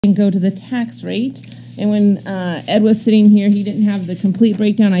and go to the tax rate. And when Ed was sitting here, he didn't have the complete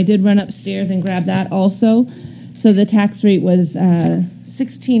breakdown. I did run upstairs and grab that also. So the tax rate was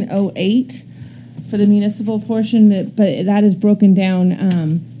 1608 for the municipal portion, but that is broken down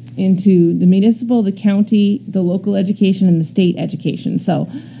into the municipal, the county, the local education, and the state education. So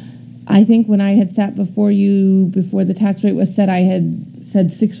I think when I had sat before you, before the tax rate was set, I had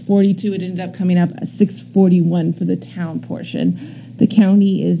said 642. It ended up coming up at 641 for the town portion. The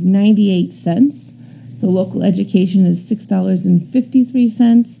county is 98 cents. The local education is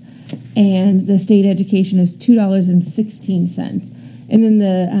 $6.53, and the state education is $2.16. And then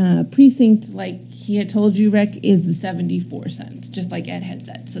the precinct, like he had told you, Rick, is the 74 cents, just like Ed had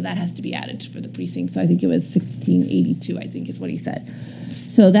said. So that has to be added for the precinct. So I think it was 1682, I think is what he said.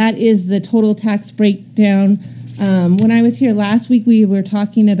 So that is the total tax breakdown. When I was here last week, we were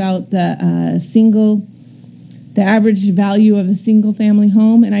talking about the average value of a single family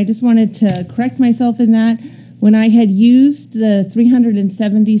home, and I just wanted to correct myself in that. When I had used the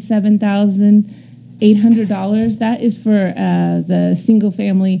 $377,800, that is for the single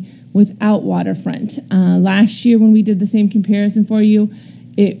family without waterfront. Last year when we did the same comparison for you,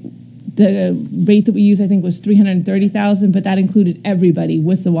 the rate that we used, I think, was $330,000, but that included everybody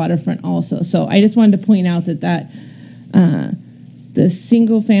with the waterfront also. So I just wanted to point out that the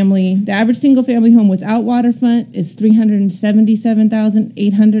average single family home without waterfront is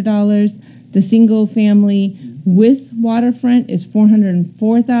 $377,800. The single family with waterfront is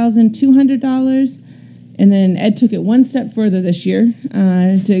 $404,200. And then Ed took it one step further this year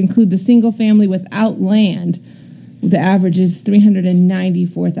to include the single family without land. The average is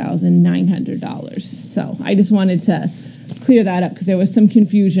 $394,900. So I just wanted to clear that up because there was some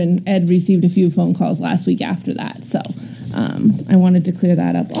confusion. Ed received a few phone calls last week after that. So I wanted to clear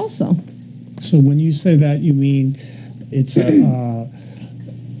that up also. So when you say that, you mean it's a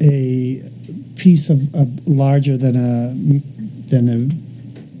piece of larger than a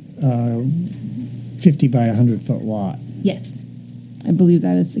 50 by 100 foot lot? Yes, I believe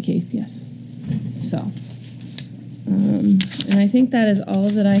that is the case. Yes. So, and I think that is all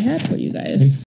that I had for you guys.